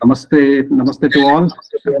Namaste, namaste to all,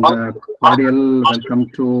 and cordial welcome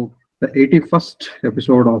to the 81st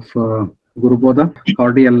episode of GURUBODHA.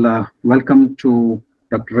 Cordial welcome to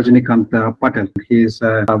Dr. Rajnikant Patel. He is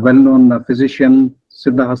a well-known physician,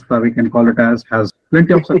 Siddhahasta we can call it as, has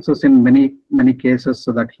plenty of success in many cases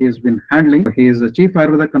that he has been handling. He is a chief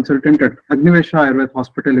Ayurveda consultant at Visha Ayurveda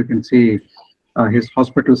Hospital. You can see his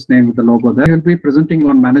hospital's name with the logo there. He will be presenting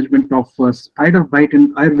on management of spider bite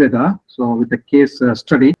in Ayurveda. So with a case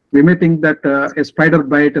study, we may think that a spider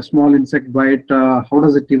bite, a small insect bite, how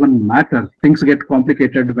does it even matter? Things get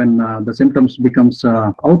complicated when the symptoms becomes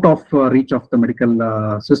out of reach of the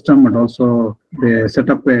medical system, and also they set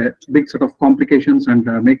up a big set of complications and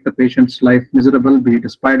make the patient's life miserable, be it a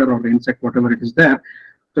spider or an insect, whatever it is there.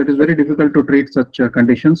 So it is very difficult to treat such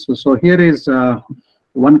conditions. So here is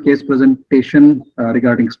one case presentation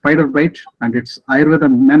regarding spider bite and its Ayurveda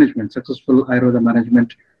management, successful Ayurveda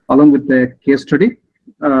management, along with the case study.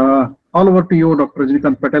 All over to you, Dr.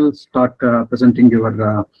 Rajnikant Patel. Start presenting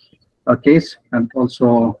your case, and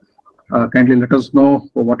also kindly let us know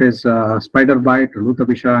what is spider bite, Luta,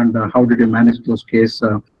 Visha, and how did you manage those cases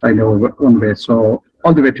in your own way. So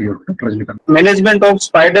all the way to you, Dr. Rajnikant. Management of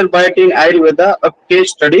spider bite in Ayurveda, a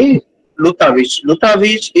case study. Luta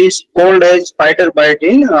is called as spider bite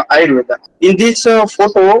in Ayurveda. In this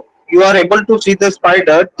photo, you are able to see the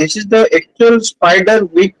spider. This is the actual spider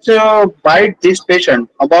which bite this patient.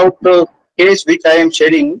 About the case which I am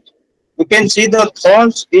sharing, you can see the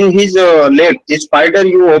thorns in his leg. This spider,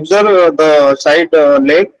 you observe the side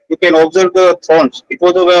leg, you can observe the thorns. It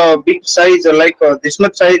was a big size, like this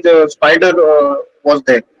much size spider was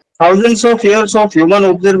there. Thousands of years of human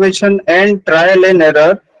observation and trial and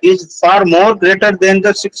error is far more greater than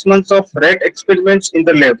the 6 months of rat experiments in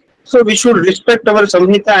the lab. So we should respect our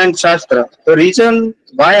Samhita and Shastra. The reason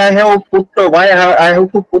why I have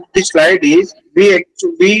to put this slide is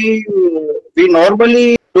we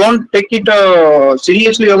normally don't take it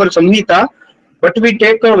seriously our Samhita, but we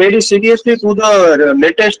take very seriously to the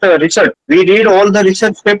latest research. We read all the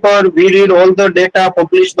research paper, we read all the data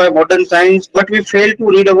published by modern science, but we fail to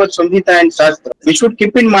read our Samhita and Shastra. We should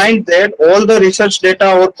keep in mind that all the research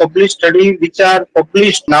data or published study which are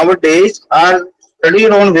published nowadays are studied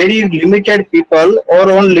on very limited people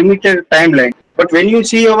or on limited timeline. But when you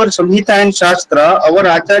see our Samhita and Shastra, our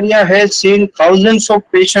Acharya has seen thousands of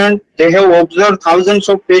patients, they have observed thousands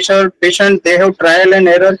of patients, they have trial and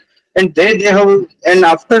error, and and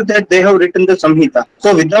after that they have written the Samhita.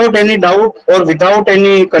 So without any doubt or without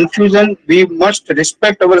any confusion, we must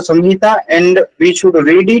respect our Samhita and we should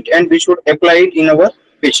read it and we should apply it in our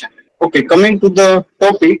patient. Okay, coming to the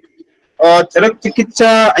topic, Charak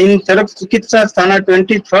Chikitsa, in Charak Chikitsa Sthana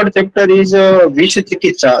 23rd chapter is Visha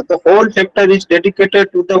Chikitsa. The whole chapter is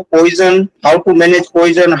dedicated to the poison, how to manage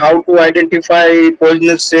poison, how to identify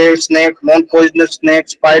poisonous snake, non-poisonous snake,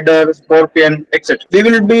 spider, scorpion, etc. We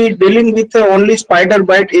will be dealing with only spider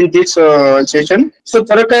bite in this session. So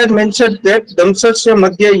Charaka has mentioned that Damsasya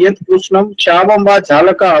Madhya Yat Krushnam Shavamba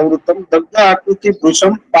Jhalaka Avrutam Dagda Akruti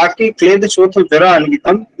Brusham Paki Kled Shotha Jara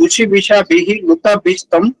Anvitam Dushi Visha Bihi Luta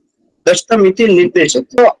Bistam Dastamiti Nirdeshak.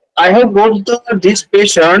 So I have got this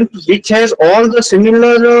patient which has all the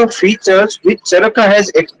similar features which Charaka has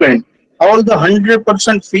explained. All the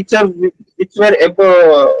 100% features which were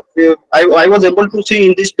I was able to see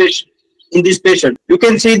in this patient. You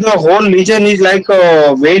can see the whole lesion is like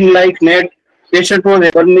a vein-like net. Patient was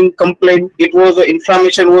a burning complaint. It was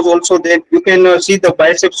inflammation was also there. You can see the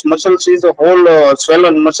biceps muscles is a whole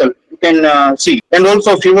swollen muscle. You can see, and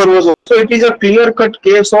also fever was. So it is a clear-cut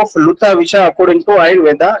case of Luta Visha according to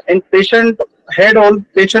Ayurveda. And patient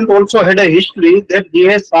also had a history that he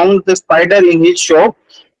has found the spider in his shop,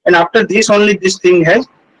 and after this only this thing has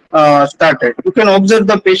started. You can observe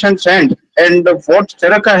the patient's hand and what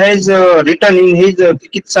Charaka has written in his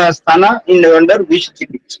Chikitsa Sthana in under Visha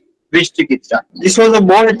Chikitsa. This was a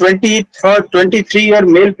boy, 23-year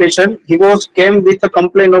male patient. He came with a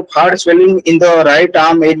complaint of hard swelling in the right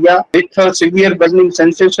arm area with a severe burning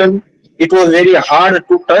sensation. It was very hard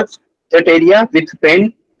to touch that area with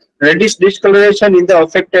pain. Reddish discoloration in the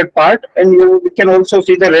affected part, and we can also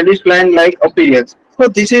see the reddish line-like appearance. So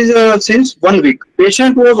this is since 1 week.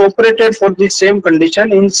 Patient was operated for the same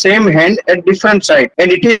condition in same hand at different site,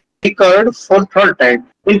 and it is recurred for third time.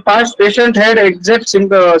 In past, patient had exact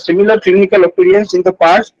similar clinical appearance in the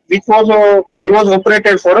past, which was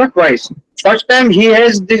operated for twice. First time he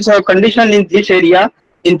has this condition in this area.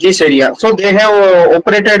 So they have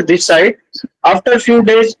operated this side. After few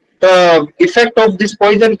days, the effect of this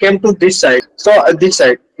poison came to this side. So this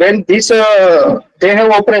side, when this they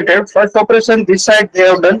have operated, first operation this side they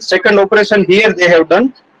have done, second operation here they have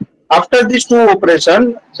done. After these two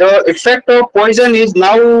operation, the effect of poison is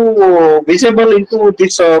now visible into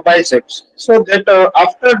this biceps. So that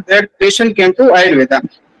after that patient came to Ayurveda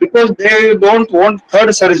because they don't want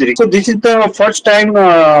third surgery. So this is the first time.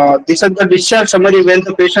 This is the discharge summary when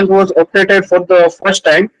the patient was operated for the first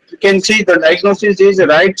time. You can see the diagnosis is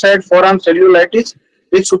right side forearm cellulitis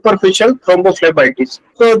with superficial thrombophlebitis.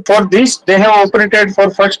 So for this they have operated for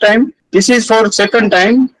first time. This is for second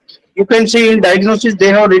time. You can see in diagnosis they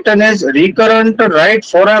have written as recurrent right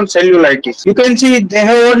forearm cellulitis. You can see they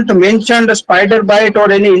haven't mentioned a spider bite or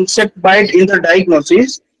any insect bite in the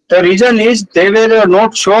diagnosis. The reason is they were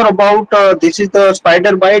not sure about this is the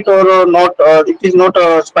spider bite or not. It is not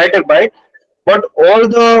a spider bite, but all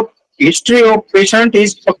the history of patient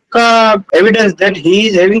is pakka evidence that he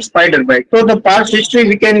is having spider bite. So the past history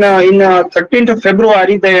we can in 13th of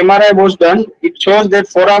February the MRI was done. It shows that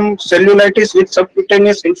forearm cellulitis with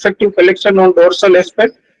subcutaneous infective collection on dorsal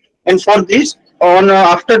aspect, and for this on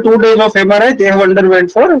after 2 days of MRI they have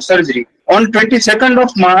underwent for surgery. On 22nd of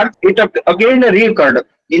March it again reoccurred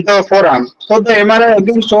in the forearm. So the MRI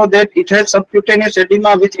again saw that it has subcutaneous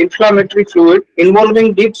edema with inflammatory fluid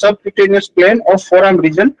involving deep subcutaneous plane of forearm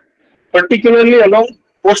region, particularly along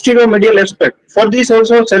posterior medial aspect. For this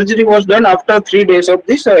also surgery was done after 3 days of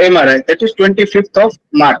this MRI, that is 25th of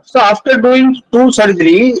March. So after doing two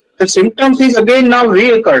surgery, the symptoms is again now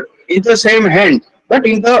reoccurred in the same hand, but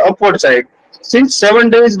in the upward side. Since 7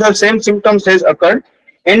 days, the same symptoms has occurred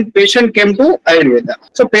and patient came to Ayurveda.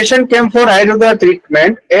 So patient came for Ayurveda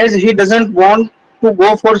treatment as he doesn't want to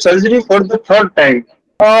go for surgery for the third time.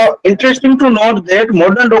 Interesting to note that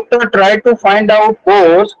modern doctor tried to find out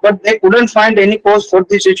cause, but they couldn't find any cause for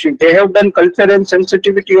this issue. They have done culture and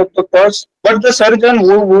sensitivity of the pulse, but the surgeon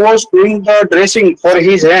who was doing the dressing for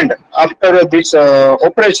his hand after this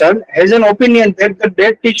operation has an opinion that the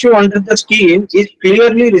dead tissue under the skin is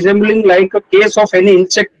clearly resembling like a case of any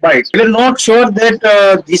insect bite. We are not sure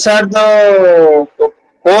that these are the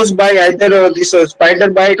caused by either this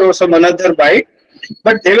spider bite or some another bite,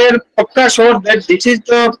 but they were pakka sure that this is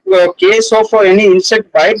the case of any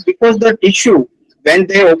insect bite because the tissue when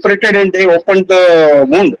they operated and they opened the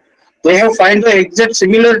wound, they have find the exact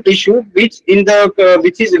similar tissue which in the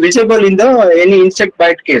which is visible in the any insect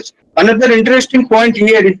bite case. Another interesting point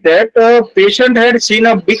here is that patient had seen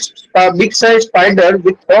a big size spider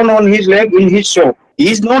with thorn on his leg in his shop. He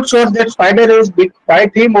is not sure that spider is big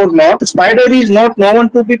bite him or not. The spider is not known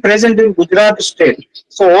to be present in Gujarat state.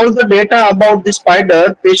 So all the data about the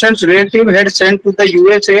spider, patient's relative had sent to the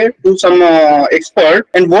USA to some expert,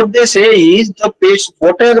 and what they say is the patient,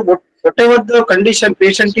 whatever the condition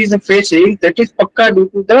patient is facing, that is pakka due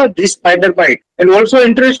to this spider bite. And also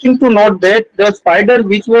interesting to note that the spider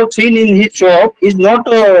which was seen in his shop is not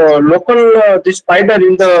a local this spider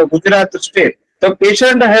in the Gujarat state. The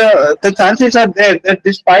patient, the chances are there that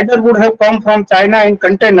this spider would have come from China in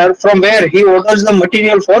container from where he orders the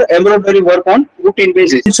material for embroidery work on routine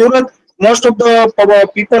basis. In Surat, most of the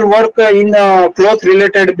people work in cloth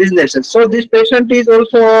related businesses. So this patient is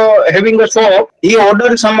also having a shop. He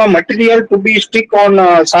ordered some material to be stick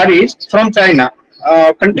on saris from China,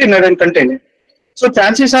 container and container. So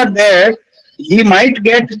chances are there he might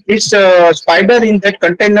get this spider in that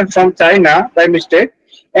container from China by mistake.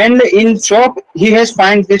 And in shop he has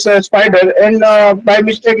find this spider and by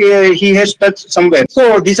mistake he has touched somewhere.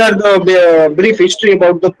 So these are the brief history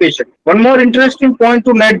about the patient. One more interesting point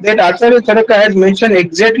to note that Acharya Charaka has mentioned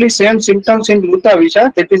exactly same symptoms in Luta,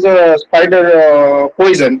 Visha, that is a spider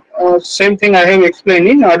poison. Same thing I have explained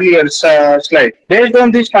in earlier slide. Based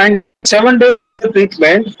on this find 7 days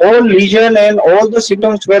treatment, all lesion and all the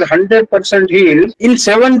symptoms were 100% healed. In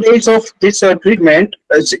 7 days of this treatment,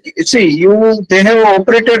 they have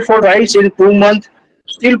operated for twice in 2 months.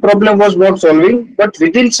 Still problem was not solving, but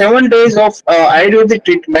within 7 days of Ayurvedic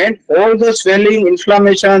treatment, all the swelling,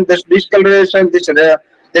 inflammation, this discoloration,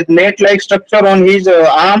 that net-like structure on his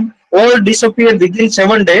arm, all disappeared within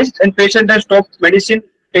 7 days, and patient has stopped medicine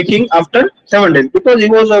taking after 7 days because he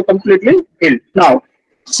was completely healed. Now,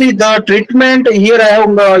 see the treatment here. I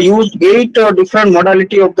have used 8 different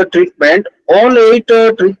modality of the treatment. All 8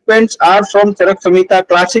 treatments are from Charak Samhita.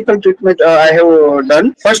 Classical treatment I have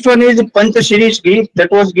done. First one is Pancha Shirish ghee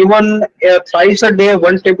that was given thrice a day,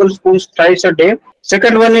 1 tablespoon thrice a day.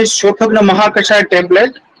 Second one is Shothagna Mahakashaya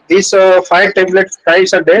tablet. This 5 tablets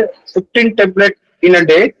thrice a day, 15 tablets in a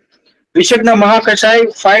day. Vishagna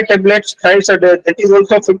Mahakashai, 5 tablets thrice a day, that is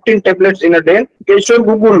also 15 tablets in a day. Keshor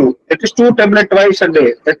Gugulu, that is 2 tablets twice a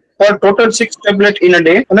day, that for total 6 tablets in a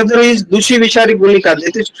day. Another is Dushi Vishari Gulika,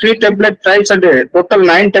 that is 3 tablets thrice a day, total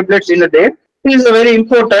 9 tablets in a day. It is very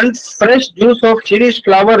important. Fresh juice of Shirish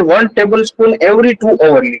flower, 1 tablespoon every 2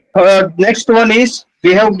 hours. Next one is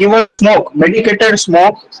we have given smoke, medicated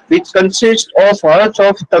smoke, which consists of herbs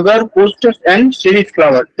of tagar, kush, and Shirish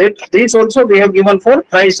flower. This also we have given for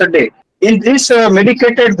thrice a day. In this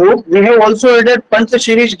medicated group, we have also added Pancha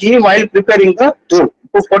Shirish ghee while preparing the group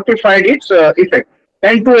to fortify its effect.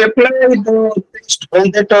 And to apply the paste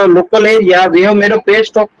on that local area, we have made a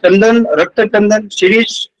paste of Chandan, Rakta Chandan,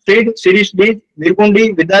 Shirish seed, Shirish bead,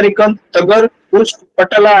 Virgundi, Vidarikam, Tagar, Kush,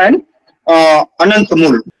 Patala, and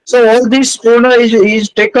Anantamul. So all this powder is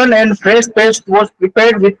taken and fresh paste was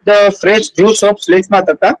prepared with the fresh juice of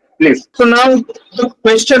Sleshmataka leaf. So now the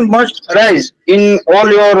question must arise in all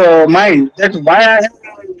your mind that why I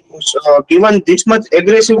have given this much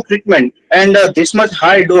aggressive treatment and this much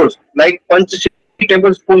high dose like punch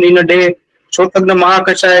tablespoon in a day, Shotagna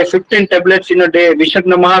Mahakashaya 15 tablets in a day,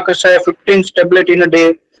 Vishagna Mahakashaya 15 tablet in a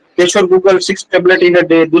day, Keshwar Google 6 tablet in a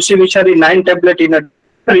day, Dusi Vishari 9 tablet in a day.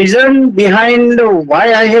 The reason behind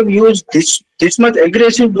why I have used this much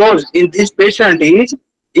aggressive dose in this patient is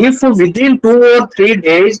if within 2 or 3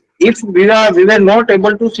 days, if we were not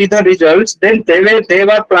able to see the results, then they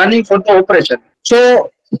were planning for the operation.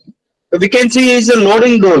 So we can see is a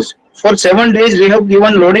loading dose. For 7 days, we have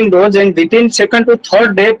given loading dose, and within second to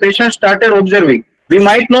third day, patient started observing. We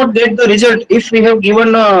might not get the result if we have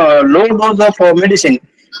given a low dose of medicine.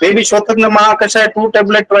 Maybe Shotagna Mahakashaya 2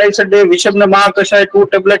 tablet twice a day, Vishabna Mahakashaya 2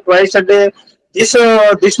 tablet twice a day.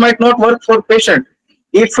 This might not work for patient.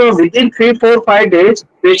 If within 3, 4, 5 days,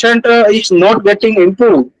 patient is not getting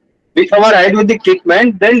improved with our Ayurvedic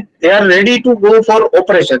treatment, then they are ready to go for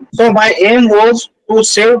operation. So my aim was to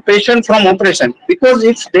save patient from operation, because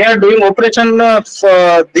if they are doing operation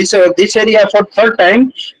for this area for third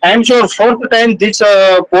time, I am sure fourth time this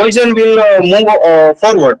poison will move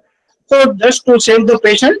forward. So just to save the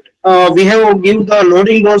patient, we have given the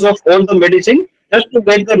loading dose of all the medicine just to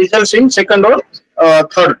get the results in second or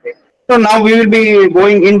third day. So now we will be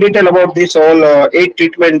going in detail about this all 8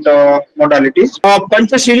 treatment modalities.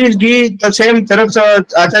 Pancha series ghee, the same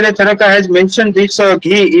Acharya Charaka has mentioned this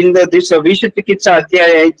ghee in this Visha Chikitsa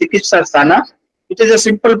Adhyaya Chikitsa Sthana. It is a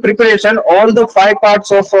simple preparation. All the 5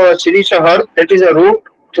 parts of Sireesha herb, that is a root,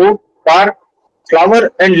 fruit, bark,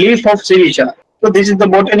 flower, and leaf of Sireesha. So this is the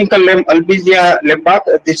botanical name Albizia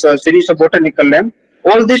lembac, this Sireesha botanical name.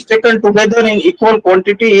 All this taken together in equal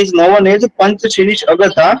quantity is known as Pancha Shirish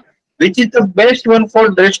Agatha, which is the best one for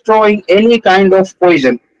destroying any kind of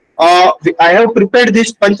poison. I have prepared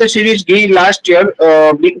this Pancha Shirish ghee last year,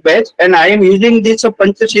 big batch, and I am using this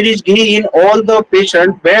Pancha Shirish ghee in all the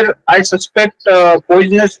patients where I suspect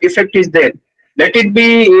poisonous effect is there. Let it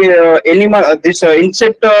be animal, this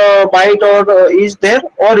insect bite or is there,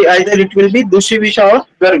 or either it will be Dushi Visha or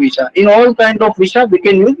Gar Visha. In all kind of Visha, we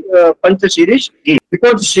can use Pancha Shirish ghee.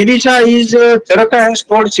 Because Sireesha is, Charaka has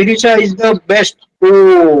told Sireesha is the best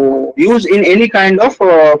to use in any kind of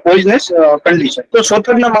poisonous condition. So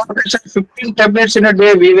Shotagna Mahakashaya 15 tablets in a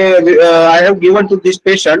day I have given to this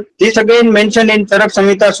patient. This again mentioned in Charak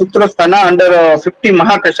Samhita Sutra Sthana under 50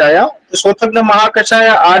 Mahakashaya. The Shotagna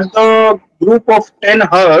Mahakashaya are the group of 10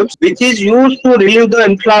 herbs which is used to relieve the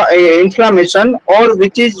inflammation, or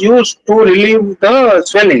which is used to relieve the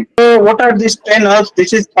swelling. So what are these 10 herbs?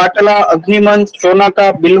 This is Patala, Agniman,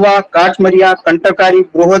 Shonaka, Bilva, Kachmaria, Kantakari,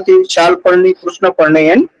 Bruhati, Shalparni,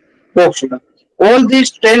 Krishnaparni, and Bokshuda. All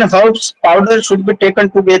these 10 herbs powder should be taken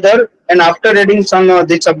together, and after adding some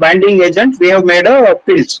this binding agent, we have made a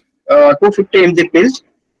pills, 250 mg pills.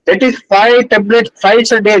 That is 5 tablets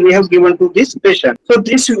twice a day we have given to this patient. So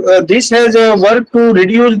this has worked to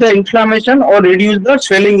reduce the inflammation or reduce the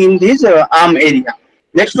swelling in this arm area.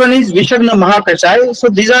 Next one is Vishagna Mahakashaya. So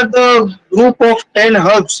these are the group of 10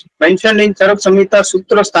 herbs mentioned in Charak Samhita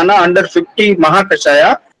Sutra Sthana under 50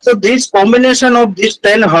 Mahakashaya. So this combination of these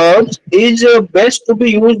 10 herbs is best to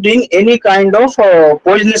be used in any kind of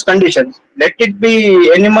poisonous conditions. Let it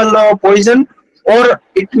be animal poison, or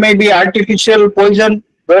it may be artificial poison,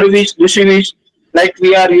 Garvish, Dusivish, like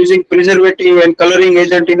we are using preservative and coloring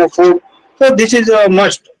agent in a food. So this is a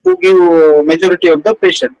must to give majority of the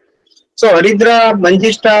patient. So Haridra,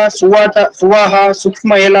 Manjista, Suvaha,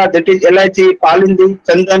 Sukshma Ela, that is Elaichi, Palindi,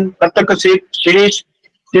 Chandan, Kattakasit, Shirish,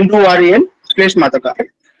 Sindhuvari, and Shlesh Mataka.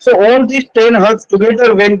 So all these 10 herbs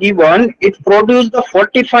together when given, it produces the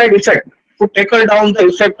fortified effect to tackle down the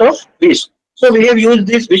effect of vish. So we have used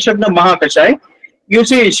this Vishagna Mahakashaya. You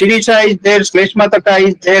see, Sireesha is there, Sleshmataka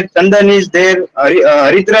is there, Chandan is there,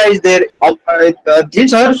 Haridra is there.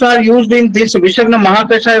 These herbs are used in this Vishagna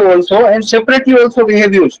Mahakashaya also, and separately also we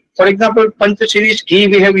have used. For example, Pancha Shirish ghee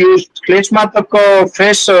we have used, Sleshmataka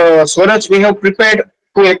fresh swaraj we have prepared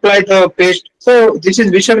to apply the paste. So this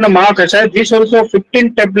is Vishagna Mahakasha. This also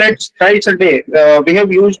 15 tablets thrice a day we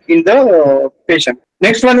have used in the patient.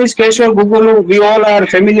 Next one is Keshwar Gugulu. We all are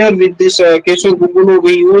familiar with this Keshwar Gugulu.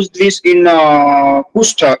 We use this in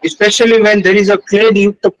Kushta, especially when there is a clay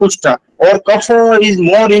yukta Kushta or kapha is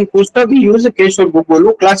more in Kushta. We use the Keshwar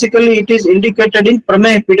Gugulu. Classically, it is indicated in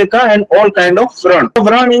Prameh Pidaka and all kind of Vran.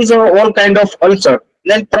 Vran is all kind of ulcer.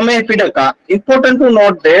 Then Prameh Pidaka. Important to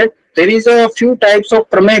note that there is a few types of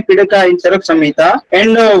Prameh Pidaka in Charak Samhita,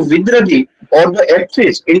 and Vidradi or the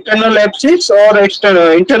abscess, internal abscess or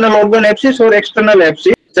external internal organ abscess or external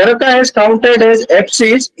abscess. Charaka has counted as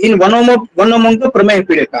abscess in one among the Prameh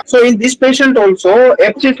Pidaka. So in this patient also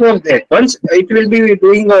abscess was there. Once it will be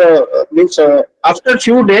doing means after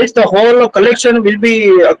few days the whole collection will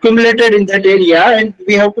be accumulated in that area, and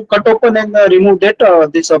we have to cut open and remove that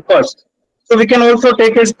this pus. So we can also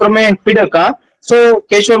take as Prameh Pidaka. So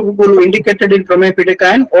Keshwar Gugulu indicated in Prameh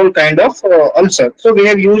Pidaka and all kind of ulcer. So we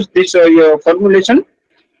have used this formulation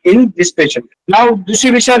in this patient. Now Dushi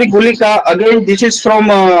Vishari Gulika, again this is from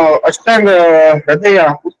Ashtanga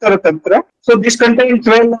Hridaya Uttara Tantra. So this contains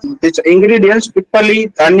 12 these ingredients: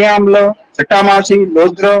 Pippali, Dhanyamla, Chatamasi,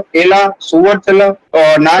 Lodra, Ela, Suvartala,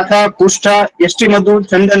 Natha, Kushtha, Yashtimadu,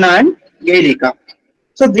 Chandana and Gairika.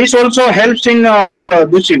 So this also helps in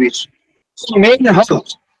Dushi Vish. So main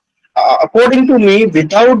herbs. According to me,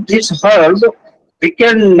 without this herb, we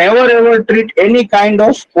can never ever treat any kind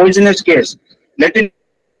of poisonous case. Let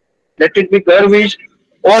it be Garvish,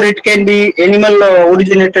 or it can be animal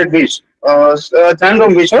originated wish,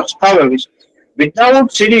 random wish or flower wish. Without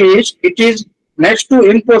Sireesha, it is next to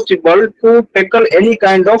impossible to tackle any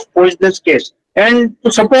kind of poisonous case. And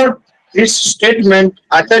to support this statement,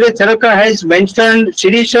 Acharya Charaka has mentioned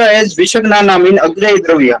Sireesha as Vishagnanam in Agraya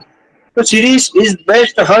Dravya. So Sireesha is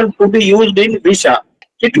best herb to be used in Visha.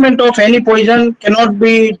 Treatment of any poison cannot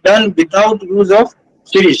be done without use of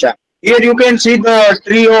Sireesha. Here you can see the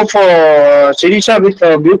tree of Sireesha with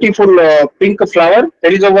a beautiful pink flower.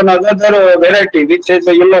 There is one other variety which has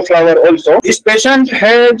a yellow flower also. This patient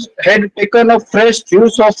had taken a fresh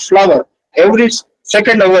juice of flower every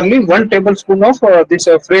second hourly, 1 tablespoon of this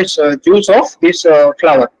fresh juice of this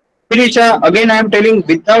flower. Sireesha, again I am telling,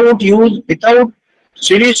 without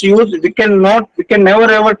Sireesha use, we can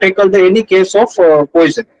never ever tackle any case of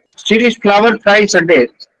poison. Sireesha flower thrice a day.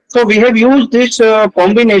 So we have used this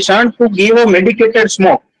combination to give a medicated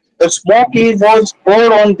smoke. The smoke was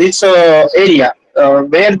poured on this area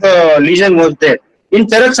where the lesion was there. In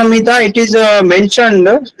Charak Samhita, it is mentioned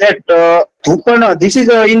that Dhupana, this is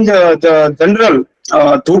in the general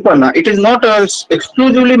Dhupana. It is not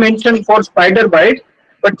exclusively mentioned for spider bite,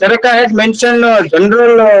 but Charaka has mentioned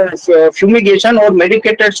general fumigation or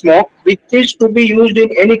medicated smoke, which is to be used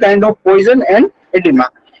in any kind of poison and edema.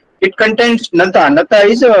 It contains Nata. Nata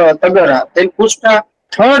is Tagara. Then Kushta.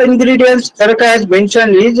 Third ingredients Charaka has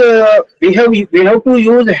mentioned is we have to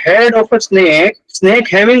use head of a snake. Snake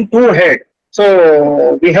having 2 heads.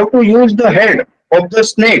 So we have to use the head of the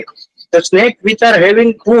snake. The snake which are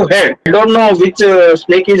having 2 heads. I don't know which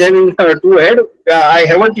snake is having 2 heads. I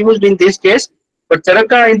haven't used in this case. But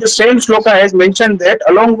Charaka in the same sloka has mentioned that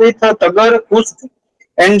along with Tagar, Kush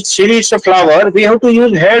and Sireesha flower, we have to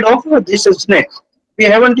use head of this snake. We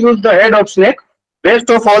haven't used the head of snake. Rest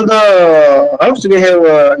of all the herbs we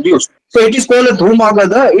have used. So it is called a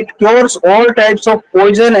Dhumagada. It cures all types of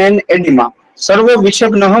poison and edema. Sarva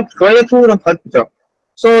Vishabnaha Prayatur Hatya.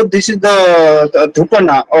 So this is the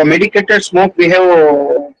Dhupana or medicated smoke we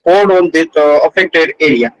have poured on this affected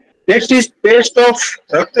area. Next is paste of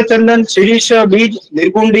Rakta Chandan, Sireesha, Bij,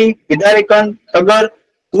 Nirgundi, Vidarikan, Tagar,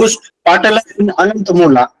 Kush, Patala and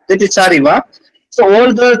Anantamula. That is Sariva. So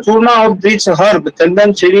all the churna of this herb,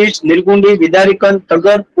 Chandan, Sireesha, Nirgundi, Vidarikan,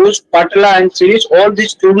 Tagar, Kush, Patala and Sireesha, all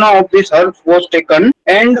this churna of this herb was taken,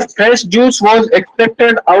 and fresh juice was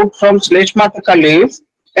extracted out from Sleshmataka leaf,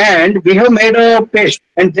 and we have made a paste,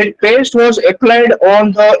 and that paste was applied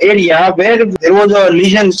on the area where there was a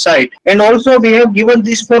lesion site, and also we have given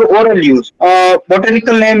this for oral use.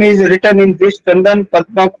 Botanical name is written in this: Chandan,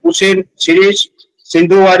 Padma, Kusir, Sireesha,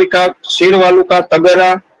 Sindhuvarika, Shirvaluka,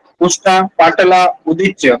 Tagara, Kushta, Patala,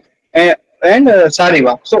 Uditya, and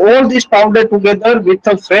Sariva. So all this powder together with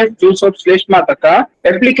the fresh juice of Sleshmataka,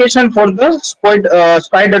 application for the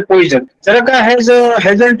spider poison. Charaka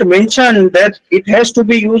hasn't mentioned that it has to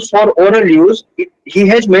be used for oral use. He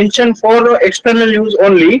has mentioned for external use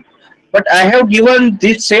only. But I have given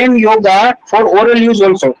this same yoga for oral use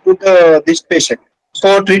also to this patient.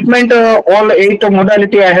 So treatment, all 8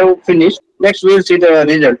 modality I have finished. Next we will see the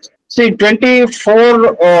results. See,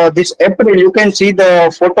 24 this April, you can see the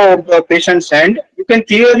photo of the patient's hand. you can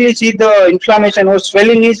clearly see the inflammation or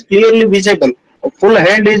swelling is clearly visible. Full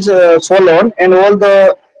hand is swollen, and all the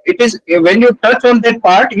it is when you touch on that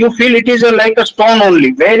part, you feel it is like a stone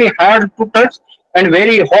only, very hard to touch and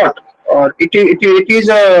very hot. Or it is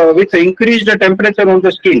with increased temperature on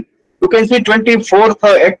the skin. You can see 24th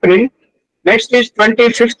April. Next is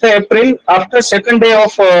 25th April. After second day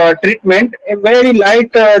of treatment, a very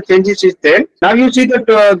light changes is there. Now you see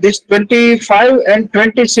that this 25 and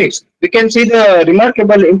 26, we can see the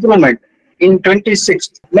remarkable improvement in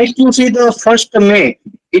 26th. Next you see the 1st May.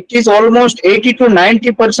 It is almost 80 to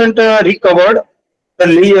 90% recovered.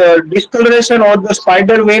 The discoloration or the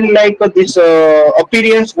spider vein like this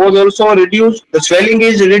appearance was also reduced. The swelling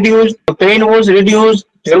is reduced. The pain was reduced.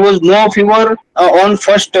 There was no fever on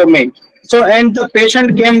 1st May. So, and the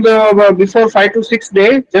patient came before 5 to 6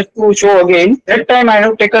 days just to show again. That time I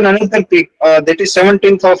have taken another peak. That is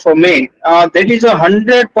 17th of May. That is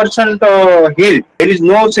 100% healed. There is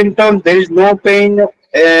no symptoms. There is no pain.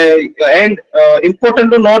 And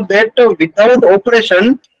important to note that without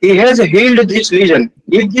operation, he has healed this lesion.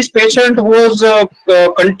 If this patient was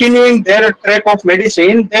continuing their track of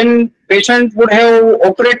medicine, then patient would have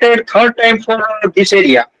operated third time for this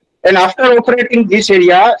area. And after operating this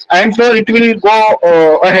area, I am sure it will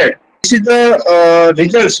go ahead. This is the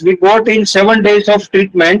results we got in 7 days of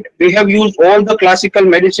treatment. We have used all the classical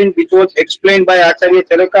medicine which was explained by Acharya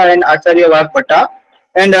Charaka and Acharya Vagbhata.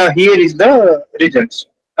 And here is the results.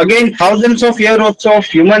 Again, thousands of years of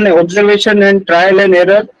human observation and trial and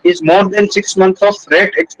error is more than 6 months of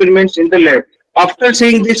rat experiments in the lab. After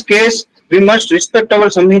seeing this case, we must respect our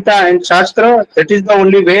Samhita and Shastra. That is the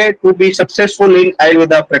only way to be successful in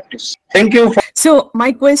Ayurveda practice. Thank you. So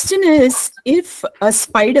my question is, if a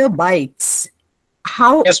spider bites,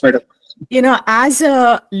 how, Yes, madam. As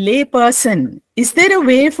a lay person, is there a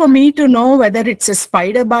way for me to know whether it's a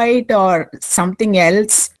spider bite or something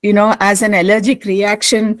else, as an allergic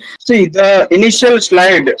reaction? See, the initial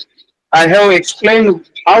slide, I have explained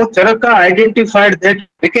how Charaka identified that.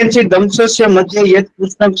 We can see Damsasya Madhya Yet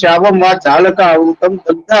Pushnam Shavam Va Chalaka Avutam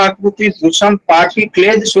Dagda Akruti Dusham Paki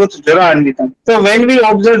Kled Shot Jara Anvitam. So when we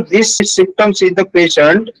observe these symptoms in the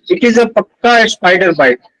patient, it is a pakka spider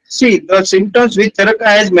bite. See, the symptoms which Charaka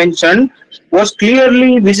has mentioned was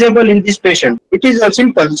clearly visible in this patient. It is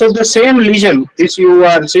simple. So the same lesion, this you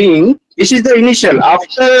are seeing, this is the initial.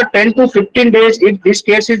 After 10 to 15 days, if this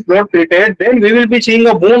case is not treated, then we will be seeing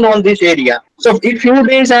a wound on this area. So if few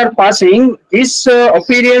days are passing, this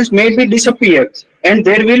appearance may be disappear and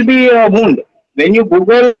there will be a wound. When you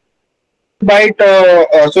Google spider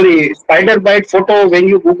bite photo, when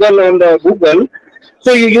you Google on the Google,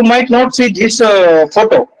 so you might not see this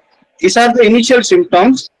photo. These are the initial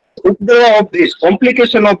symptoms. Of this,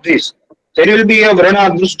 complication of this, there will be a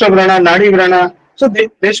vrana, dushta vrana, nadi vrana. So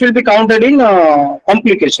this will be counted in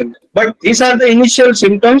complication. But these are the initial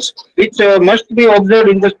symptoms which must be observed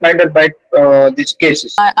in the spider bite these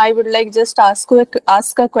cases. I would like just ask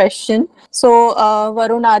a question. So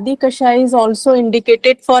Varunadi Kashaya is also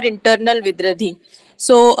indicated for internal vidradhi.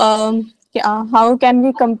 So how can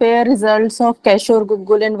we compare results of Keshor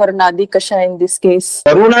Gugul and Varunadi Kashaya in this case?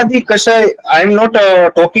 Varunadi Kashaya, I am not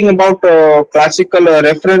talking about classical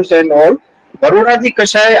reference and all. Varunadi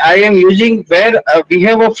Kashaya I am using where we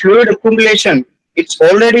have a fluid accumulation. It's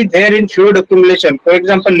already there in fluid accumulation. For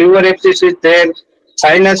example, liver abscess is there,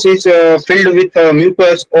 sinus is filled with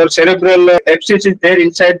mucus, or cerebral abscess is there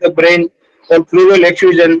inside the brain, or pleural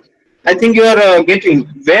effusion. I think you are getting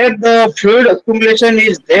where the fluid accumulation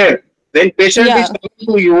is there. When patient is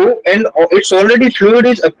coming to you and it's already fluid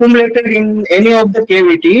is accumulated in any of the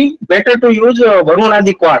cavity, better to use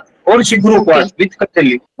Varunadi quartz or Shiguru quartz with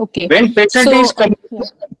Katali. Okay. When patient is coming,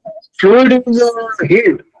 fluid is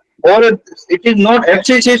healed or it is not,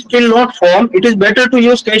 abscess is still not formed, it is better to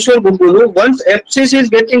use Keshwar Gugulu. Once abscess is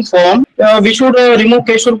getting formed, we should remove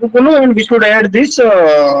Keshwar Gugulu and we should add this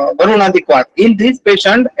Varunadi quartz. In this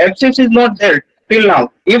patient, abscess is not there till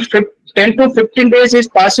now. If 10 to 15 days is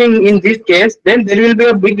passing in this case, then there will be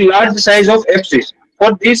a big large size of abscess.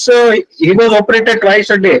 For this, he was operated twice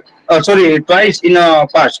in a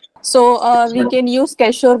past. So we can use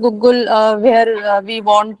Keshor Gugul where we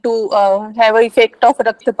want to have an effect of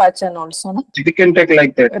Raktapachan also. No? We can take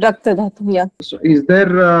like that. Raktadhatu, yeah. So is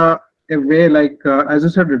there a way like, as you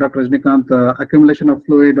said, Dr. Rajnikant, accumulation of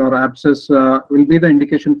fluid or abscess will be the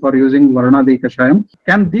indication for using Varunadi Kashayam.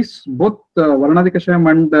 Can this, both Varunadi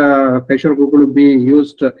Kashayam and Keshor Gugul be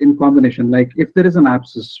used in combination? Like if there is an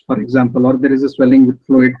abscess, for example, or there is a swelling with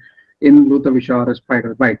fluid in Luta, Visha or a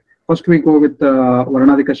spider bite. First we go with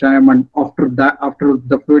Varunadi Kashayam, and after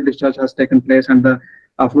the fluid discharge has taken place and the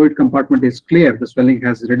fluid compartment is clear, the swelling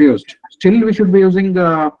has reduced. Still, we should be using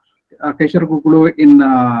Keshar Gugulu in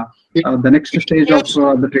the next stage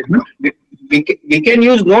of the treatment. We can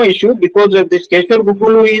use, no issue, because this Keshar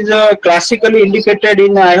Gugulu is classically indicated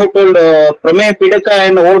in, I have told, Prameya Pidaka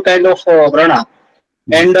and all kind of Vrana.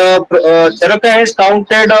 And Charaka has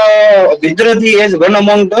counted Vidradhi as one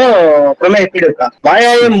among the Prameya Pidaka. Why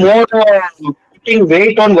I am more putting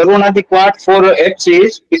weight on Varunadi Quat for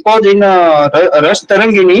FC because in Ras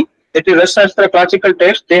Tarangini, that is Ras Shastra classical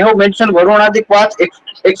text, they have mentioned Varunadi Quat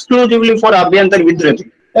exclusively for Abhyantar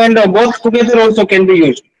Vidradhi. And both together also can be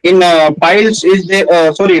used. In piles is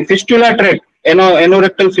the, fistula tract,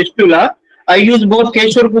 anorectal fistula, I use both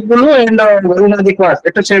Keshwar Gugulu and Varunadi Quat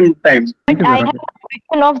at the same time. I have a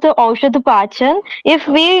question of the Aushadha Pachan. If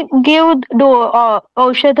we give the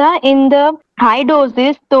Aushadha in the high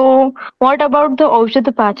doses, so what about the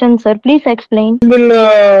Aushadha Pachan, sir? Please explain.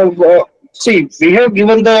 Will see, we have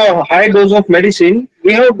given the high dose of medicine,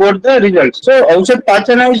 we have got the results. So Aushadha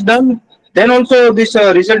Pachana is done, then also this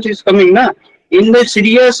result is coming. In the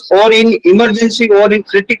serious or in emergency or in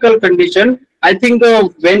critical condition, I think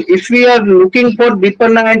if we are looking for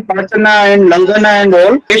Dipana and Pachana and Langana and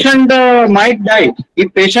all, patient might die.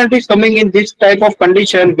 If patient is coming in this type of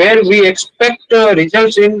condition where we expect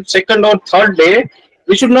results in second or third day,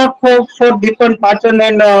 we should not go for Dipan, Pachan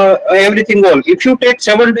and everything all. If you take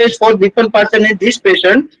 7 days for Dipan, Pachan in this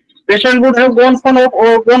patient would have gone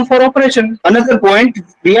for operation. Another point,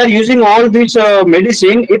 we are using all this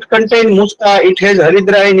medicine. It contains Musta, it has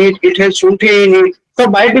Haridra in it, it has Shunthi in it. So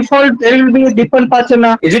by default, there will be a Dipan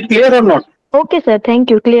Pachana. Is it clear or not? Okay, sir. Thank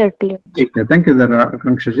you. Clear. Okay, thank you,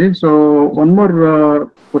 Akankshaji. So one more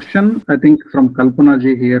question, I think from Kalpana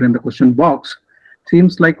ji here in the question box.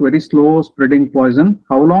 Seems like very slow spreading poison.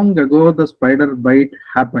 How long ago the spider bite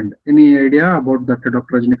happened? Any idea about that, Dr.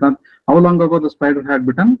 Rajnikant? How long ago the spider had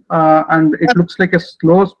bitten? And it looks like a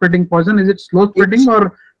slow spreading poison. Is it slow spreading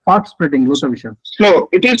or fast spreading, Luta Visha? Slow.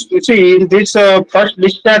 It is, you see, in this first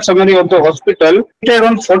discharge summary of the hospital, it is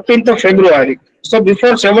on 14th of February. So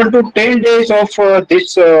before 7 to 10 days of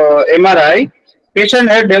this MRI, patient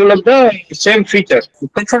had developed the same feature.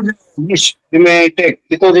 Which you may take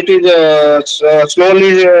because it is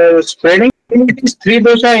slowly spreading. It is 3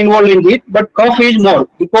 dosha involved in it, but cough is more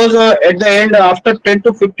because at the end, after 10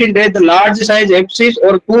 to 15 days, the large size abscess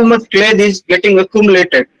or too much clay is getting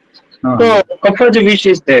accumulated. So cough wish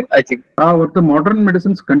is there, I think. Were the modern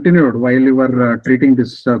medicines continued while you were treating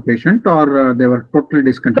this patient, or they were totally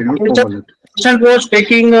discontinued? How was it? Patient was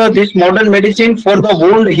taking this modern medicine for the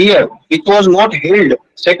wound here. It was not healed.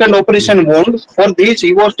 Second operation wound. For this,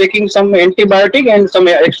 he was taking some antibiotic and some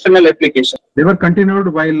external application. They were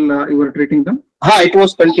continued while you were treating them? It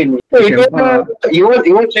was continued. So okay. You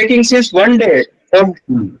were taking since 1 day for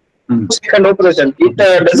second operation. It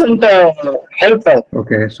doesn't help us.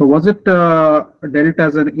 Okay. So was it dealt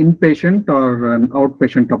as an inpatient or an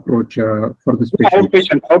outpatient approach for this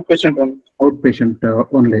patient? Outpatient only. Outpatient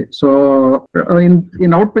only. So in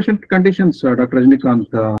outpatient conditions, Dr.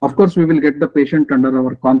 Rajnikant, of course we will get the patient under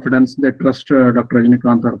our confidence. They trust Dr.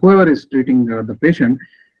 Rajnikant or whoever is treating the patient.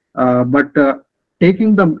 But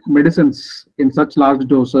taking the medicines in such large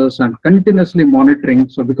doses and continuously monitoring.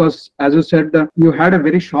 So because, as you said, you had a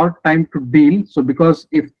very short time to deal. So because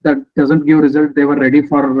if that doesn't give result, they were ready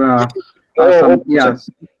for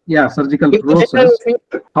surgical process.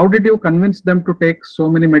 How did you convince them to take so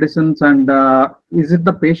many medicines? And is it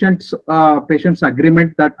the patient's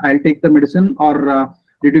agreement that I'll take the medicine, or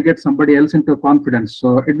did you get somebody else into confidence?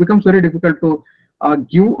 So it becomes very difficult to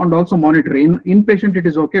give and also monitor. In inpatient, it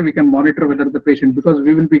is okay. We can monitor whether the patient, because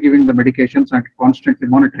we will be giving the medications and constantly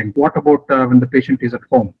monitoring. What about when the patient is at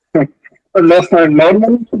home?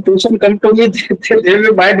 Normally, patient come to me, they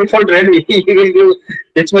will by default ready. He will give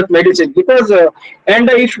this much medicine because, and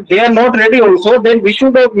if they are not ready also, then we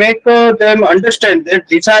should make them understand that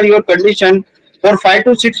these are your condition. For 5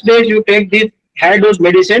 to 6 days, you take this high dose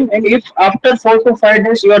medicine, and if after 4 to 5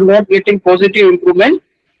 days you are not getting positive improvement,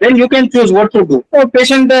 then you can choose what to do. So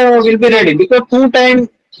patient will be ready because 2 times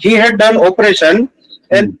he had done operation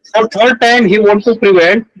and for 3rd time he wants to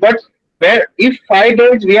prevent. But if 5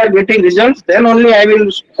 days we are getting results, then only I will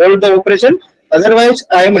hold the operation. Otherwise,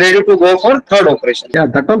 I am ready to go for 3rd operation. Yeah,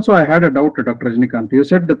 that also I had a doubt, Dr. Rajnikant. You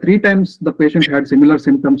said the 3 times the patient had similar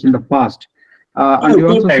symptoms in the past. And you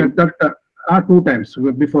also said that 2 times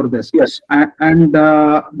before this. Yes. And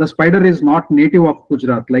the spider is not native of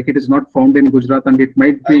Gujarat, like it is not found in Gujarat, and it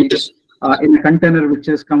might be in a container which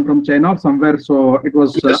has come from China or somewhere. So it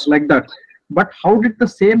was like that. But how did the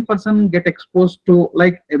same person get exposed to,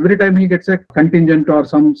 like every time he gets a contingent or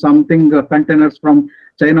something containers from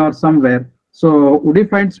China or somewhere, So would he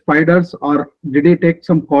find spiders, or did he take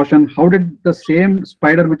some caution? How did the same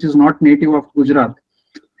spider, which is not native of Gujarat,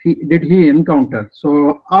 did he encounter?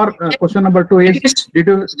 So our question number 2 is, did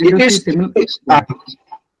you see similar?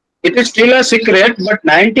 It is still a secret, but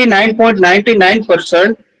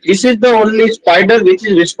 99.99%, this is the only spider which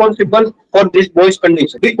is responsible for this boy's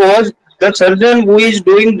condition. Because the surgeon who is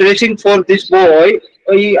doing dressing for this boy,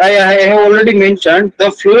 I have already mentioned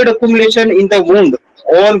the fluid accumulation in the wound,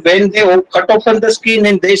 or when they cut open the skin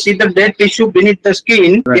and they see the dead tissue beneath the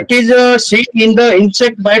skin, Right. it is seen in the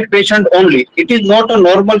insect bite patient only. It is not a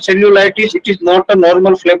normal cellulitis. It is not a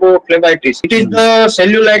normal phlebitis. It is the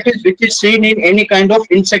cellulitis which is seen in any kind of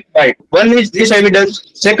insect bite. One is this evidence.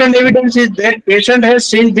 Second evidence is that patient has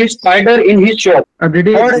seen this spider in his shop. Did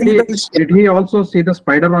he also see the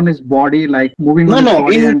spider on his body, like moving on his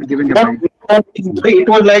body and giving a bite? It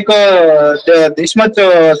was like this much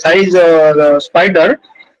size spider.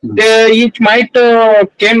 It might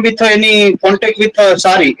came with any contact with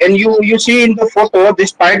sari, and you see in the photo the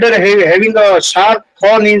spider having a sharp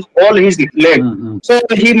thorn in all his leg. So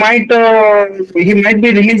he might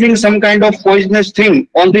be releasing some kind of poisonous thing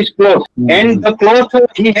on this cloth, and the cloth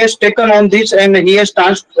he has taken on this, and he has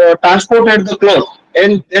transported the cloth,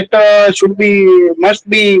 and that must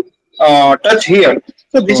be touch here.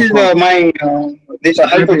 So this is my this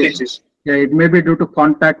hypothesis. Yeah, it may be due to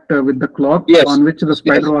contact with the cloth on which the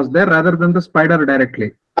spider was there, rather than the spider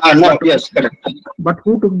directly. No, yes, correct. But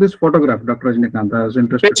who took this photograph, Dr. Rajnikant? I was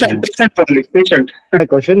interested. Patient. My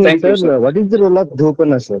question is, sir, what is the role of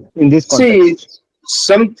Dhupana, sir, in this context? See,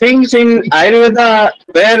 some things in Ayurveda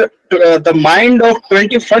where the mind of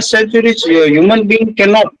 21st century human being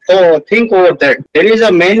cannot think over that. There is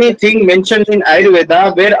a many thing mentioned in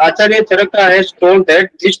Ayurveda where Acharya Charaka has told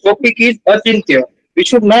that this topic is achintya. We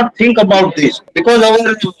should not think about this, because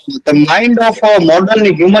the mind of modern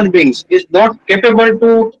human beings is not capable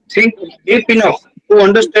to think deep enough to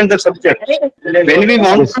understand the subject. When we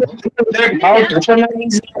want to think that how Dhupana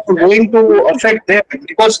is going to affect them,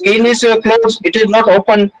 because skin is closed, it is not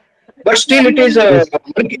open, but still it is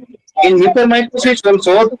in mucormycosis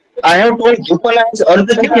also. I have told Dhupana is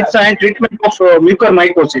Ardha Chikitsa and treatment of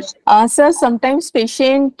mucormycosis. Sir, sometimes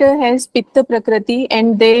patient has Pitta Prakriti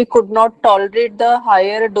and they could not tolerate the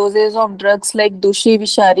higher doses of drugs like Dushi,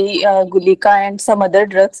 Vishari, Gulika and some other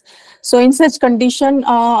drugs. So in such condition,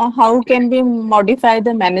 how can we modify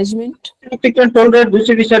the management? We can tolerate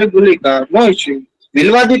Dushi, Vishari, Gulika, no issue.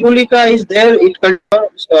 Vilvadi Gulika is there, it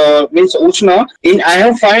means Ushna. I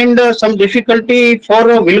have find some difficulty for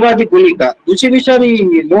Vilvadi Gulika. Dushi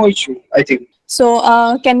Vishari, no issue, I think. So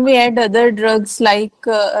can we add other drugs like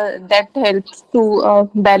that helps to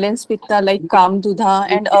balance Pitta like Kamdudha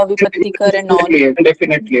and Avipattikar and all?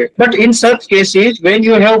 Definitely. But in such cases, when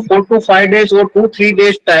you have 4 to 5 days or 2-3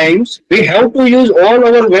 days times, we have to use all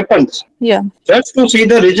our weapons. Yeah. Just to see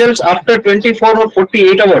the results after 24 or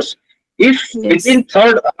 48 hours. If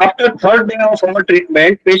after third day of our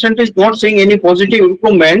treatment, patient is not seeing any positive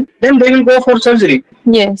improvement, then they will go for surgery.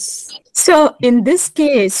 Yes. So in this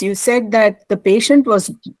case, you said that the patient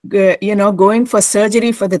was, going for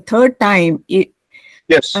surgery for the third time.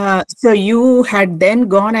 Yes. So you had then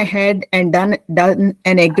gone ahead and done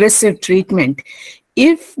an aggressive treatment.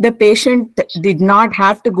 If the patient did not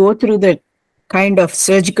have to go through the kind of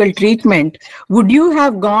surgical treatment, would you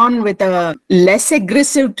have gone with a less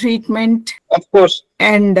aggressive treatment? Of course.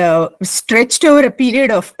 And stretched over a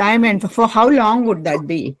period of time, and for how long would that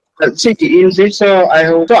be? See, in this, so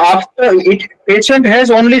after patient has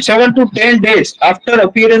only 7 to 10 days after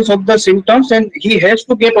appearance of the symptoms, and he has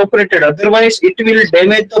to get operated. Otherwise, it will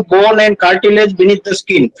damage the bone and cartilage beneath the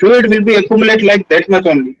skin. Fluid will be accumulated like that much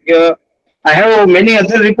only. I have many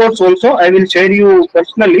other reports also. I will share you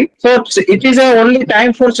personally. So it is only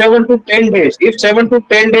time for 7 to 10 days. If 7 to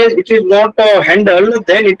 10 days it is not handled,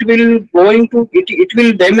 then it will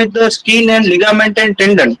damage the skin and ligament and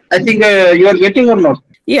tendon. I think you are getting or not?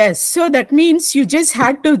 Yes, so that means you just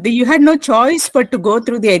you had no choice but to go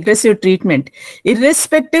through the aggressive treatment,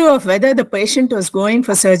 irrespective of whether the patient was going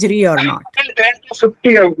for surgery or not. 10 to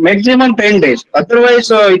 50, maximum 10 days.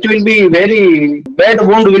 Otherwise, it will be very bad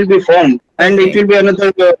wound will be formed, and it will be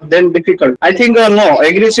another then difficult. I think no,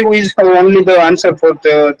 aggressive is only the answer for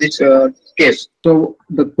this case. So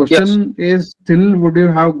the question is, still would you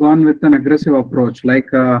have gone with an aggressive approach? Like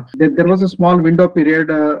there was a small window period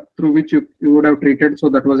through which you would have treated. So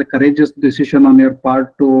that was a courageous decision on your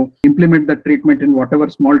part to implement the treatment in whatever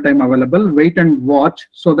small time available. Wait and watch.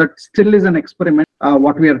 So that still is an experiment.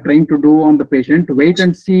 What we are trying to do on the patient. Wait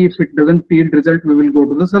and see. If it doesn't yield result, we will go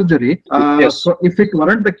to the surgery. So if it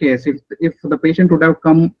weren't the case, if the patient would have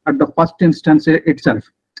come at the first instance itself,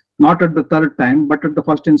 not at the third time, but at the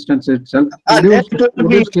first instance itself, That will would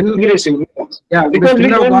be you still, aggressive. yeah, would you Because we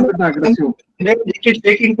still have don't gone know with the aggressive? that it is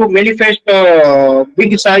taking to manifest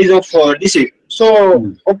big size of disease. So,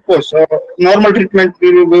 of course, normal treatment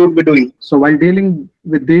we will be doing. So while dealing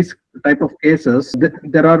with these type of cases,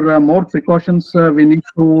 there are more precautions we need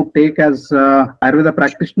to take as Ayurveda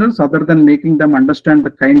practitioners, other than making them understand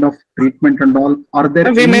the kind of treatment and all. Are there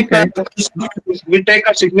And we any make kind? we take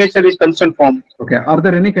a signature is consent form. Okay. Are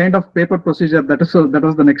there any kind of paper procedure? That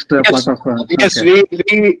was the next Yes, part of. yes,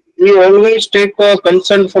 Okay. we always take a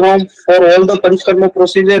consent form for all the panchkarma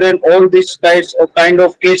procedure and all these kind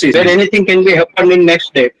of cases where anything can be happened in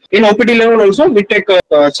next day. In OPD level also, we take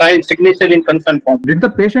a sign signature in consent form. Did the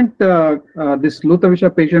patient, this Luta Visha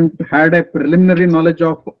patient, had a preliminary knowledge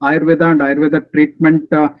of Ayurveda and Ayurveda treatment?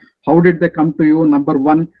 How did they come to you? Number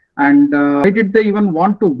one. And why did they even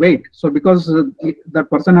want to wait? So because that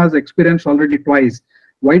person has experienced already twice,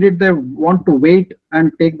 why did they want to wait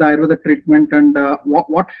and take the Ayurveda treatment, and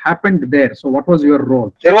what happened there? So what was your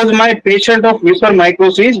role? There was my patient of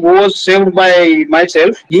mucormycosis who was saved by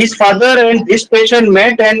myself. His father and this patient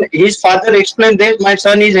met, and his father explained that my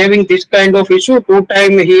son is having this kind of issue. 2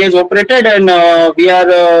 times he has operated, and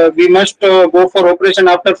we must go for operation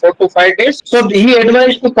after 4 to 5 days. So he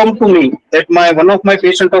advised to come to me, that one of my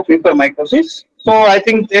patient of mucormycosis. So I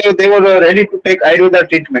think they were ready to take Ayurveda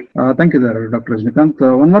treatment. Thank you there, Dr. Rajnikant.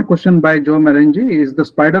 One more question by Joe Merenji. Is the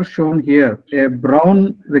spider shown here a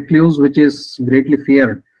brown recluse which is greatly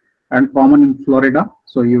feared and common in Florida?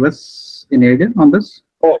 So US in area on this?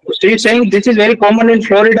 Oh, so you're saying this is very common in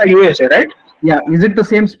Florida, USA, right? Yeah. Is it the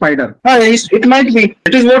same spider? It might be.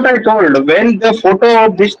 It is what I told. When the photo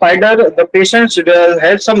of this spider, the patient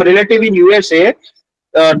had some relative in USA,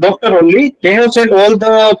 doctor only, they have sent all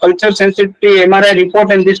the culture sensitivity MRI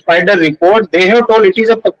report and this spider report. They have told it is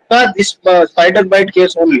a pakka, this spider bite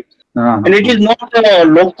case only. And it is not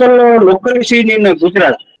locally seen in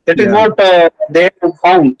Gujarat. That is what they have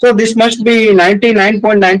found. So this must be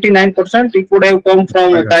 99.99%. It would have come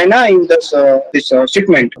from China in this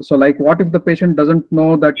shipment. So like, what if the patient doesn't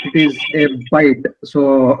know that it is a bite?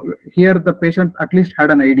 So here the patient at least had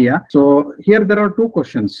an idea. So here there are two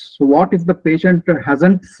questions. So what if the patient has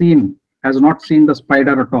not seen the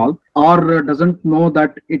spider at all, or doesn't know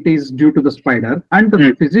that it is due to the spider, and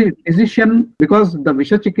the physician, because the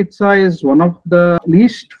Visha Chikitsa is one of the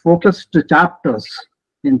least focused chapters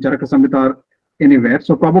in Charaka Samhita or anywhere.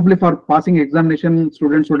 So probably for passing examination,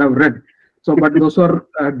 students would have read. So, but those who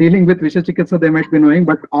are dealing with Visha Chikitsa, they might be knowing,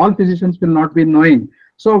 but all physicians will not be knowing.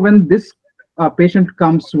 So when this patient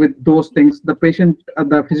comes with those things, the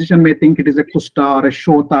physician may think it is a kusta or a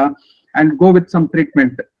shota and go with some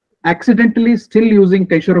treatment, accidentally still using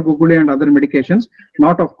Kaishara Gugule and other medications,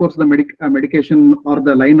 not of course the medication or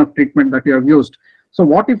the line of treatment that you have used. So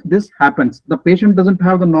what if this happens? The patient doesn't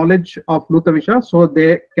have the knowledge of Luta Visha, so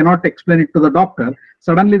they cannot explain it to the doctor.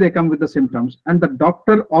 Suddenly they come with the symptoms, and the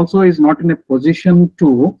doctor also is not in a position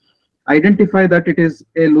to identify that it is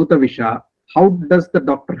a Luta Visha. How does the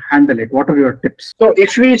doctor handle it? What are your tips? So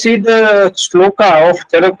if we see the sloka of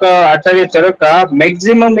Charaka, Acharya Charaka,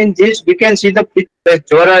 maximum in this we can see the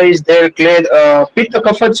Jwara is there, Pitta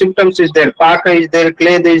Kapha symptoms is there, Paka is there,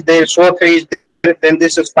 Kled is there, Swatha is there. Then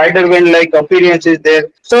this spider vein like appearance is there.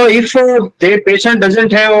 So if the patient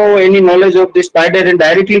doesn't have any knowledge of the spider and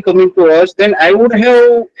directly coming to us, then I would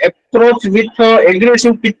have approach with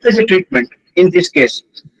aggressive pitta treatment in this case.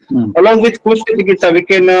 Along with Kushta Chikitsa, we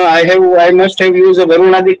can I must have used a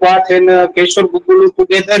Varunadi Kwath and Keshwar Gugulu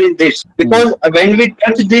together in this, because when we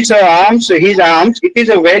touch his arms, it is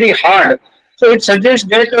a very hard. So it suggests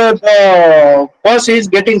that the pus is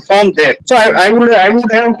getting formed there. So I would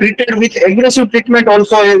have treated with aggressive treatment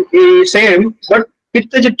also same, but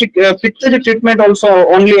Pitta treatment also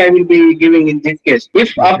only I will be giving in this case.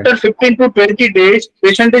 If after 15 to 20 days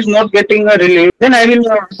patient is not getting a relief, then I will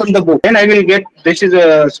open the book. Then I will get this is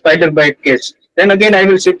a spider bite case. Then again I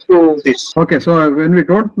will shift to this. Okay, so when we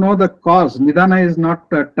don't know the cause, Nidana is not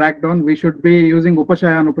tracked down. We should be using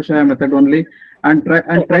Upashaya method only. And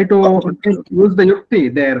try to use the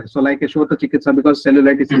yukti there. So like a Shota Chikitsa, because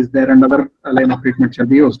cellulitis is there, and other line of treatment shall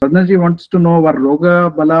be used. Radnaji wants to know, were Roga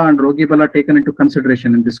Bala and Rogi Bala taken into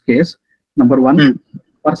consideration in this case? Number one,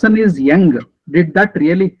 person is young. Did that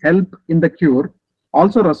really help in the cure?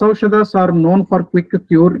 Also, Rasaushadhas are known for quick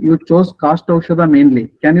cure. You chose Kast Aushadha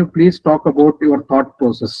mainly. Can you please talk about your thought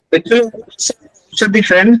process? Actually, big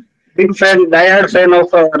fan, diehard fan of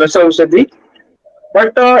Rasaushadhi.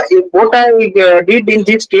 But what I did in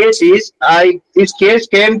this case is, this case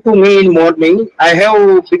came to me in morning. I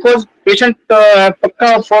have, because patient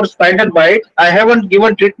pakka for spider bite, I haven't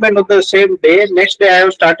given treatment on the same day. Next day I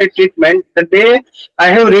have started treatment. The day I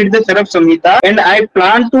have read the Charak Samhita, and I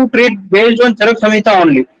plan to treat based on Charak Samhita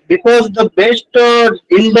only, because the best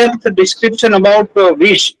in-depth description about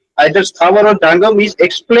Vish, either Sthavar or Jangam, is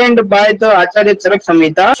explained by the Acharya Charak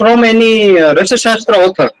Samhita from any Rasa Shastra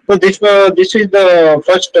author. So this is the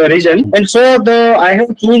first reason. And so I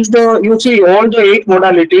have chosen you see all the 8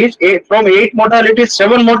 modalities. From 8 modalities,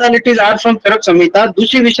 7 modalities are from Charak Samhita.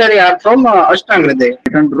 Dushi Vishari are from Ashtanga.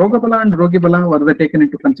 And Rogabala and Rogibala, were they taken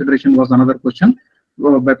into consideration, was another question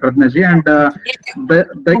by Pradnaji. And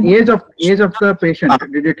the age of the patient,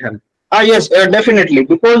 did it help? Yes, definitely.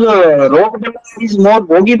 Because Rogbala is more,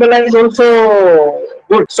 Bogibala is also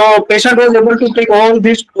good. So patient was able to take all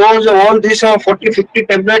these dose, all these 40, 50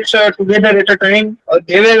 tablets together at a time.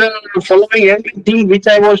 They were following everything which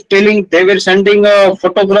I was telling. They were sending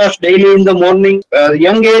photographs daily in the morning.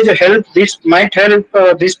 Young age help. This might help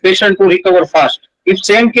this patient to recover fast. If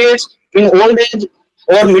same case in old age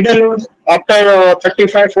or middle age, after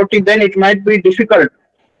 35, 40, then it might be difficult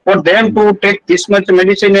for them to take this much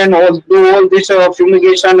medicine and do all this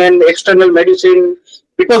fumigation and external medicine,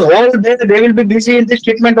 because all day they will be busy in this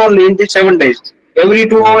treatment only in these 7 days. Every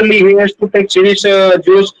 2 hours he has to take Sireesha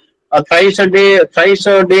juice thrice a day. Thrice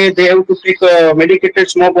a day they have to take medicated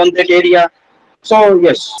smoke on that area. So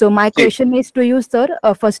yes. So my question is to you, sir.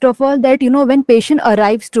 First of all, that when patient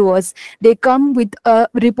arrives to us, they come with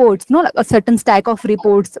reports, like a certain stack of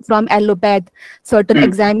reports from allopath, certain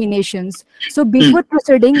examinations. So before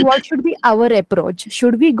proceeding, what should be our approach?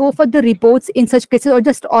 Should we go for the reports in such cases, or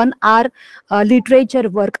just on our literature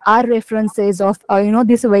work, our references of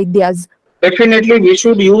these Vaidyas? Definitely, we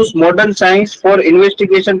should use modern science for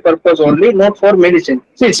investigation purpose only, not for medicine.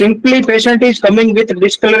 See, simply patient is coming with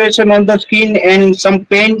discoloration on the skin and some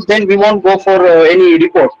pain, then we won't go for any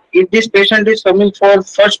report. If this patient is coming for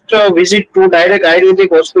first visit to direct Ayurvedic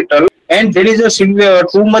hospital, and there is a severe,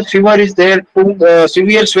 too much fever is there,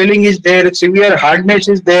 severe swelling is there, severe hardness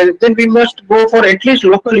is there, then we must go for at least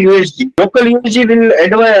local USG. Local USG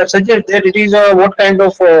will suggest that it is what kind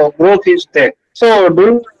of growth is there. So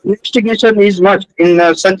doing investigation is much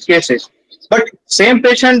in such cases. But same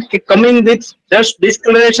patient coming with just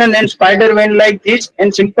discoloration and spider vein like this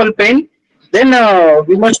and simple pain, then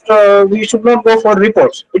we should not go for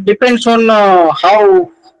reports. It depends on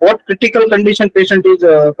what critical condition patient is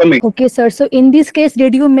coming. Okay, sir. So in this case,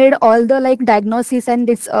 did you made all the diagnosis and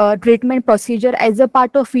this treatment procedure as a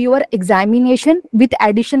part of your examination with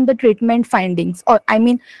addition the treatment findings, or I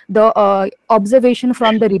mean the observation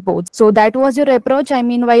from the reports? So that was your approach, I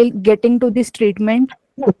mean, while getting to this treatment?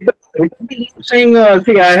 Saying,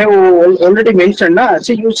 see, I have already mentioned.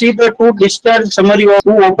 See, you see the 2 discharge summary of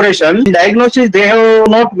 2 operations. In diagnosis, they have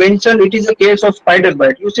not mentioned it is a case of spider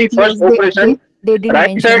bite. You see, first operation, they didn't right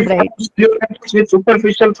mention, side right? cellulitis with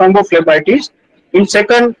superficial thrombophlebitis. In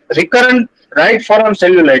second, recurrent right forearm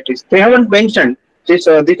cellulitis. They haven't mentioned this.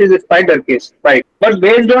 This is a spider case, right? But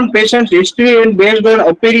based on patient's history and based on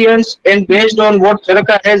appearance and based on what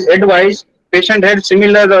Charaka has advised, patient had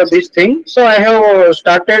similar this thing. So I have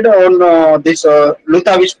started on this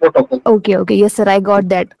Luta protocol. Okay, yes, sir, I got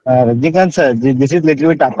that. Rajnikant sir, this is little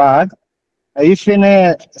bit apart. If in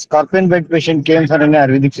a scorpion bite patient came for an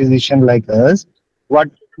Ayurvedic physician like us, what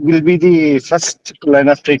will be the first line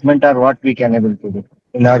of treatment, or what we can able to do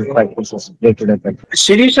in our practices, day-to-day practice?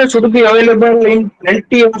 Sireesha should be available in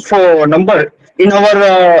plenty of number in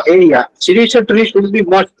our area. Sireesha tree should be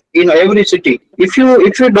must in every city. If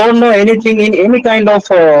you don't know anything in any kind of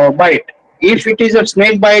bite, if it is a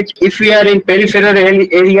snake bite, if we are in peripheral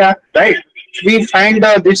area, right? We find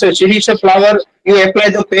this Sireesha flower. You apply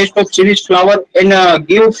the paste of Sireesha flower and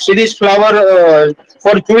give Sireesha flower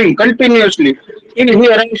for chewing continuously till he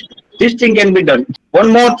arrives. This thing can be done.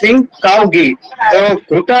 One more thing, cow ghee.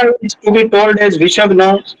 Ghritha is to be told as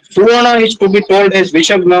Vishavna. Suvarna is to be told as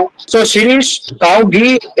Vishavna. So Sireesha, cow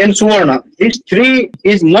ghee and Suvarna. These 3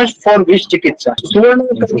 is must for Vish Chikitsa. Suvarna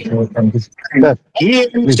ghee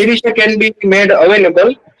and Sireesha can be made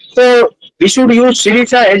available. So we should use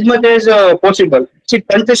Sireesha as much as possible. See,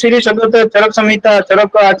 Pancha Sireesha, Charak Samhita,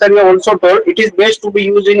 Charak Acharya also told it is best to be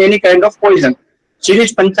used in any kind of poison.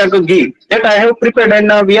 Shirish Panchaka ghee that I have prepared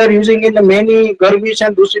and we are using in many Garvish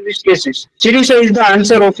and Dusivish cases. Sireesha is the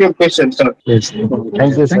answer of your question, sir. Yes.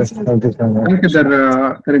 Thank you, sir. Thank you so much. Thank you,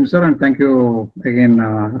 Karim sir, and thank you again,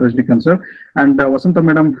 Rajnikant sir. And Vasanta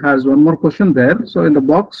madam has one more question there. So in the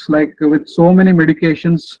box, like with so many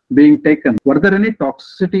medications being taken, were there any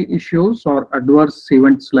toxicity issues or adverse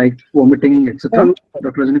events like vomiting, etc.,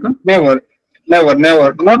 Dr. Rajnikant? Never.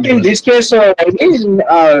 Not in this case.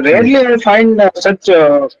 Rarely I find such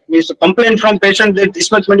complaint from patient that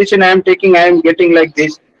this much medicine I am taking, I am getting like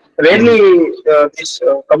this. Rarely this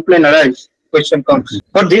complaint arises. Question comes.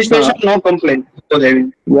 For this patient, no complaint was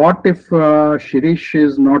having. What if Shirish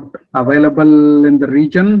is not available in the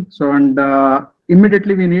region? So and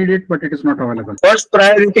immediately we need it, but it is not available. First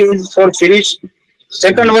priority is for Shirish.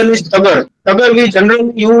 Second one is Tagar. Tagar we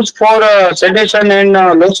generally use for sedation and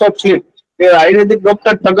loss of sleep. Ayurvedic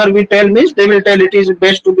doctor Tagar we tell means they will tell it is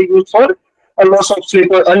best to be used for a loss of sleep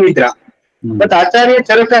or anidra. But Acharya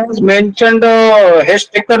Charaka has mentioned, has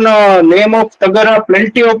taken name of Tagara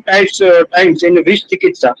plenty of times in Vish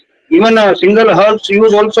Chikitsa. Even single herbs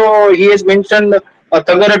use also he has mentioned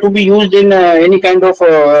Tagara to be used in any kind of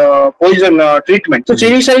poison treatment. So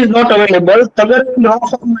Sireesha is not available. Tagara in raw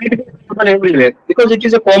form might be available everywhere because it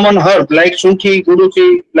is a common herb like Sunchi,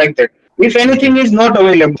 Guruchi, like that. If anything is not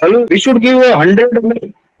available, we should give 100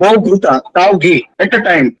 ml of Ghritha, cow ghee at a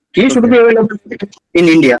time. Ghee should be available in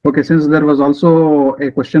India. Okay, since there was also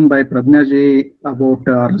a question by Pradnyaji about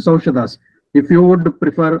Rasaushadhas, if you would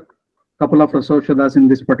prefer couple of Rasaushadhas in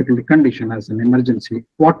this particular condition as an emergency,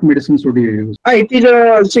 what medicines would you use? It is,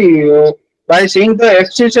 by seeing the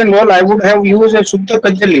axis and all, I would have used a Shuddha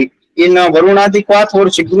Kajali in Varunadi Kwath or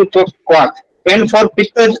Shigrut Kwath. And for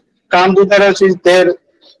Pitta, Kamdudaras is there.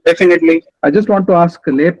 Definitely. I just want to ask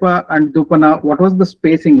Lepa and Dupana, what was the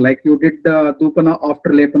spacing? Like you did Dupana after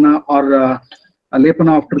Lepana or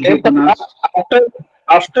Lepana after Dupana?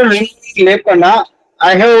 After Lepana,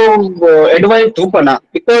 I have advised Dupana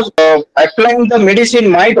because applying the medicine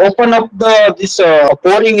might open up this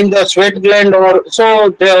pouring in the sweat gland or so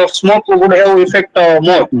the smoke would have effect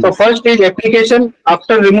more. So first is application.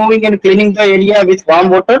 After removing and cleaning the area with warm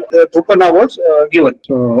water, Dupana was given.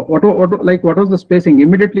 So what was the spacing?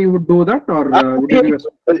 Immediately you would do that or would you give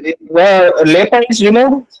Lepa is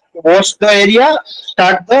removed, wash the area,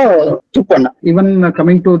 start the Dupana. Even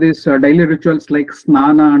coming to these daily rituals like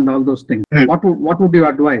snana and all those things, what would you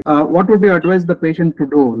advise? What would you advise the patient to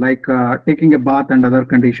do, like taking a bath and other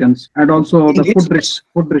conditions, and also the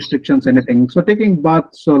food restrictions, anything? So taking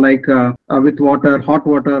bath, so like with water, hot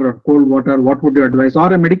water or cold water, what would you advise?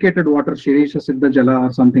 Or a medicated water, Sireesha Siddha Jala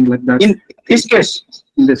or something like that? In this case.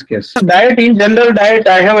 In this case, diet in general diet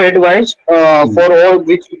I have advised for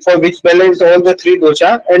which balance all the three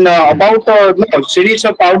dosha and about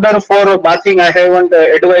Sireesha powder for bathing I haven't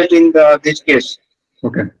advised in this case.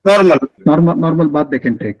 Okay. Normal bath they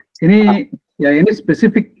can take. Any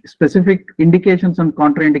specific indications and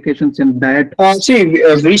contraindications in diet?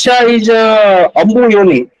 Visha is Ambu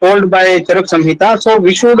Yoni told by Charak Samhita. So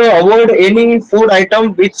we should avoid any food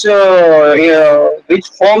item which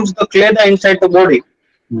forms the cleda inside the body.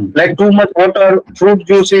 Like too much water, fruit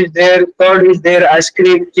juice is there, curd is there, ice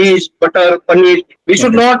cream, cheese, butter, paneer. We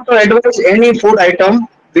should not advise any food item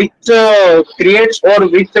which creates or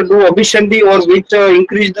which do abhishandi or which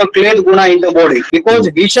increase the kled guna in the body. Because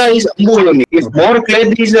Visha is ambuyoni. If more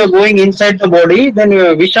kled is going inside the body, then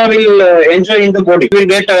Visha will enjoy in the body. We will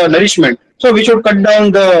get nourishment. So we should cut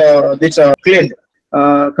down this kled.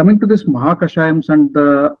 Coming to this Mahakashayams and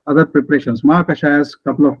other preparations, Mahakashayas,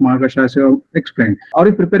 couple of Mahakashayas you have explained. Are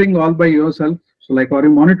you preparing all by yourself? So like, are you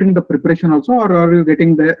monitoring the preparation also, or are you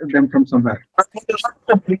getting them from somewhere? I'm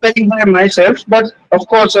not preparing by myself, but of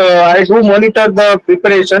course I do monitor the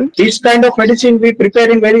preparation. This kind of medicine we prepare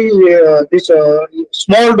in very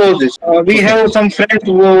small doses. We have some friends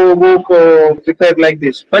who prepare like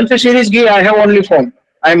this. Panchashiri's ghee I have only formed.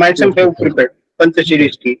 I myself have prepared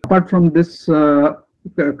Panchashiri's ghee. Apart from this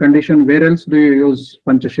condition, where else do you use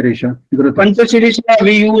Panchashirisha? Panchashirisha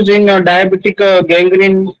we use in diabetic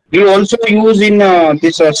gangrene. We also use in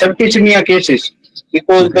this septicemia cases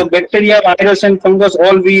because the bacteria, virus and fungus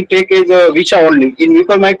all we take is Visha only. In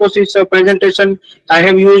mucormycosis presentation, I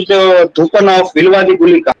have used Dhupana of Vilvadi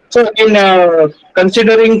Gulika. So in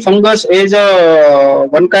considering fungus as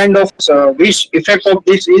one kind of wish, effect of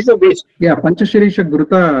this is a wish. Yeah, Panchashirisha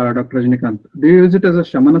Ghritha, Dr. Rajnikant. Do you use it as a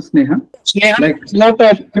Shamana Sneha? Sneha, like, not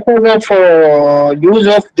because of use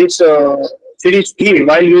of this Sireesha ghee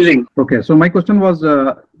while using. Okay, so my question was,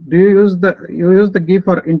 do you use the ghee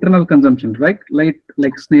for internal consumption, right? Like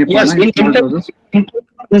Snehapana? Yes, in internal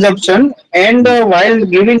consumption, and while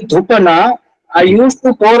giving Dhupana, I used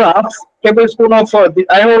to pour half tablespoon of.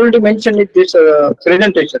 I have already mentioned it this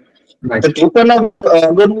presentation. Right. The Drupana,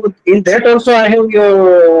 in that also I have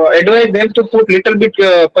advised them to put little bit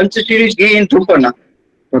Panchashiri's ghee in Drupana.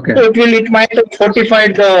 Okay. So it might have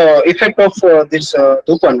fortified the effect of this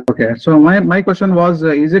Drupana. Okay. So my question was,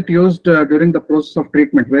 is it used during the process of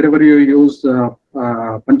treatment wherever you use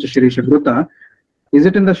Panchashiriesha Ghritha? Is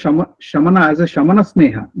it in the Shamana as a Shamana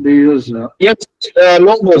Sneha? Do you use? Yes,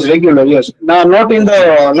 low dose regular. Yes. Now not in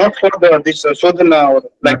the not for the this Shodhana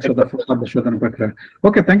like For the Shodhana Prakriya.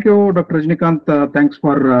 Okay. Thank you, Dr. Rajnikant. Thanks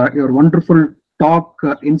for your wonderful talk,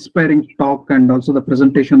 inspiring talk, and also the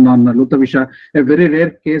presentation on Luta Visha, a very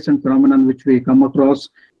rare case and phenomenon which we come across.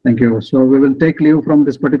 Thank you. So we will take leave from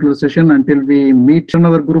this particular session until we meet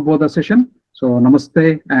another Guru Bodha session. So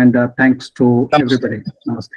namaste and thanks to everybody. Namaste.